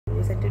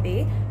and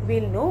today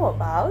we'll know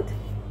about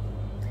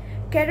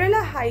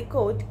Kerala High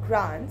Court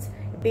grants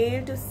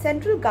bail to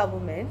central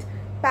government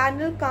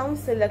panel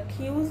counsel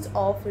accused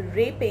of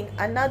raping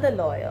another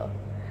lawyer.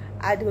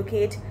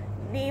 Advocate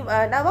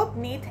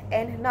Navaneeth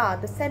N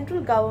Nath, the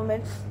central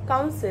government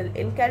counsel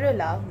in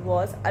Kerala,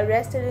 was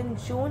arrested in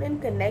June in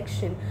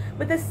connection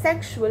with a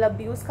sexual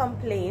abuse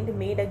complaint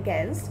made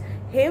against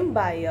him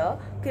by a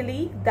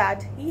colleague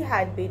that he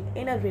had been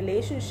in a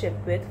relationship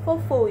with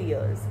for 4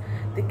 years.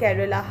 The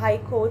Kerala High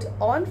Court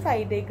on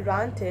Friday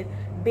granted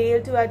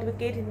bail to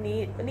Advocate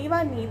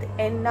Navaneeth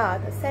N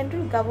Nath, a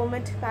central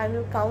government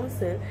panel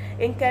counsel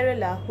in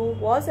Kerala who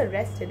was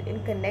arrested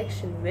in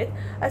connection with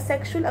a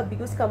sexual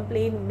abuse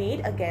complaint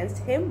made against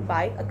him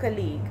by a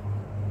colleague.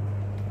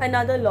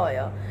 Another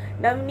lawyer,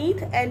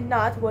 Navaneeth N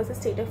Nath, was the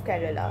state of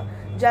Kerala.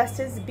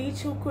 Justice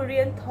Bichu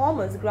Kurian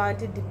Thomas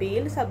granted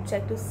bail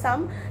subject to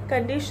some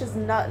conditions,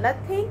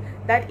 nothing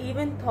that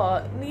even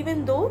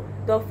though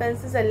the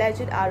offences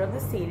alleged are of the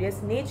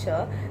serious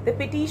nature, the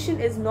petition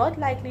is not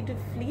likely to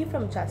flee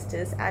from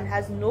justice and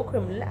has no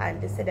criminal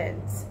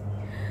antecedents.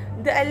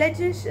 The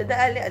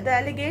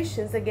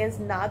allegations against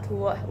Nath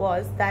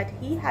was that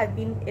he had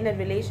been in a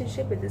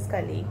relationship with his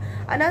colleague,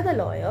 another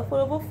lawyer, for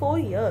over 4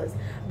 years,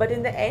 but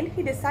in the end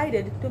he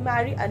decided to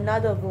marry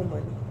another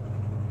woman.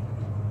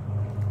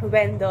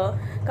 When the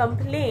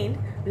complainant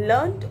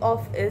learnt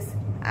of this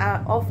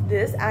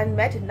and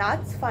met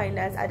Nath's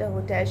finance at a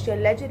hotel, she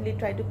allegedly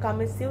tried to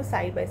commit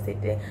suicide by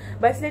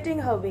slitting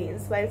her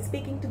veins. While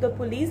speaking to the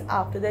police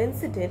after the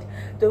incident,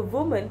 the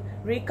woman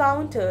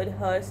recounted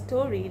her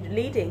story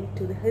leading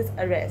to his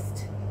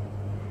arrest.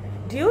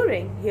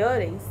 During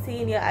hearing,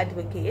 senior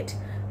advocate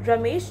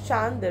Ramesh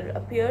Chandar,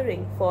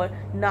 appearing for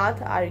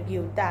Nath,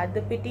 argued that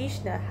the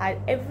petitioner had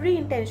every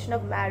intention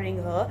of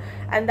marrying her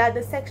and that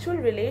the sexual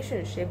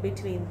relationship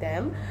between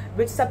them,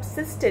 which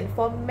subsisted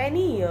for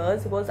many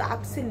years, was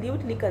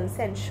absolutely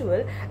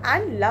consensual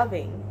and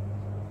loving.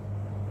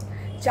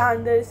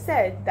 Chandar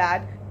said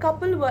that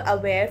couple were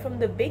aware from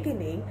the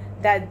beginning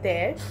that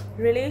their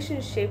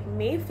relationship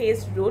may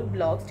face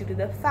roadblocks due to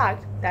the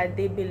fact that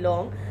they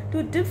belong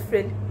to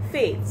different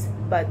faiths,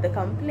 but the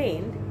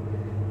complainant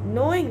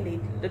knowingly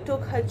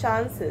took her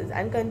chances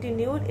and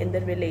continued in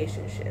the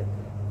relationship.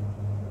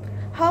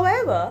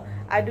 However,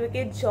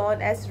 Advocate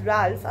John S.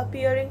 Ralph,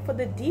 appearing for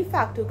the de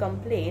facto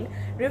complaint,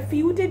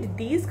 refuted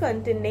these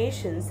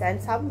contentions and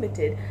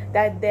submitted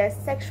that their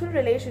sexual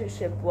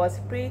relationship was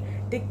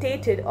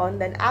predicated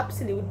on an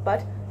absolute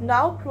but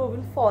now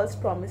proven false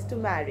promise to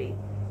marry.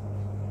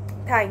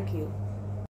 Thank you.